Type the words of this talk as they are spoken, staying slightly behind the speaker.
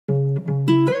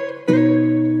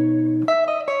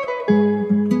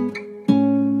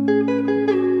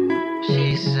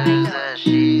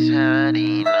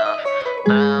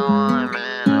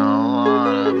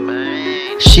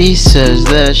She says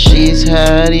that she's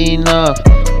had enough,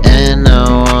 and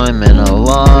now I'm in a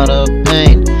lot of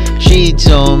pain. She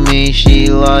told me she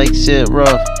likes it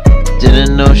rough,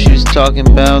 didn't know she was talking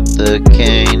about the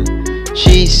cane.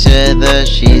 She said that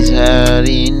she's had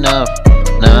enough,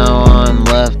 now I'm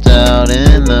left out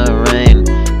in the rain.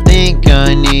 Think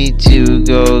I need to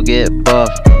go get buff,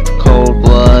 cold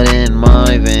blood in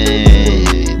my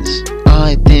veins.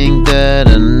 I think that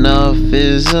enough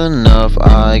is enough,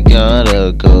 I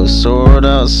gotta go sort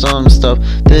out some stuff.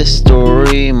 This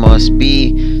story must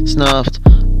be snuffed,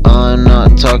 I'm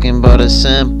not talking about a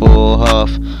simple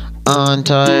huff. I'm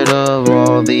tired of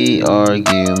all the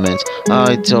arguments,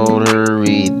 I told her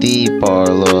read the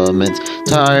parliaments.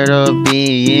 Tired of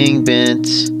being bent,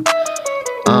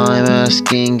 I'm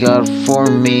asking God for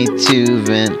me to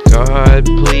vent. God,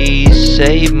 please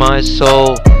save my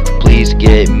soul, please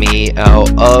get me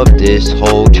out of this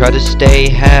hole. Try to stay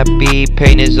happy,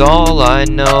 pain is all I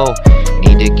know.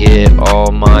 Need to get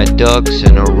all my ducks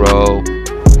in a row.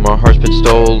 My heart's been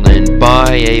stolen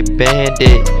by a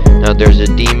bandit, now there's a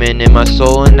demon in my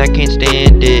soul and I can't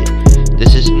stand it.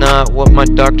 This is not what my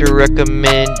doctor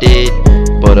recommended,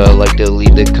 but I like to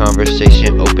leave the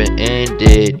conversation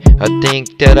open-ended. I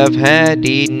think that I've had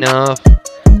enough,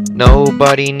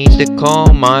 nobody needs to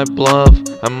call my bluff.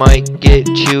 I might get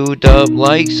chewed up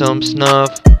like some snuff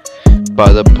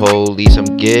by the police,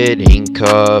 I'm getting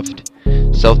cuffed.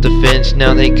 Self-defense,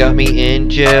 now they got me in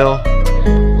jail,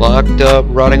 locked up,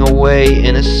 rotting away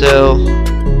in a cell.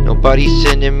 Nobody's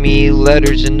sending me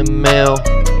letters in the mail,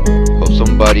 hope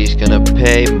somebody's gonna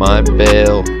pay my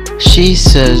bail. She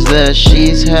says that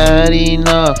she's had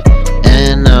enough,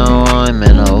 and now I'm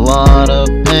in a lot of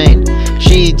pain.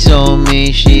 She told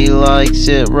me she likes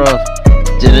it rough,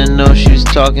 didn't know she was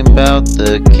talking about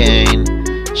the cane.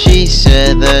 She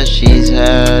said that she's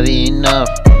had enough,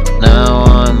 now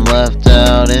I'm left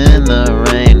out in the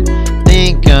rain.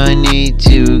 Think I need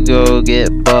to go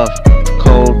get buff,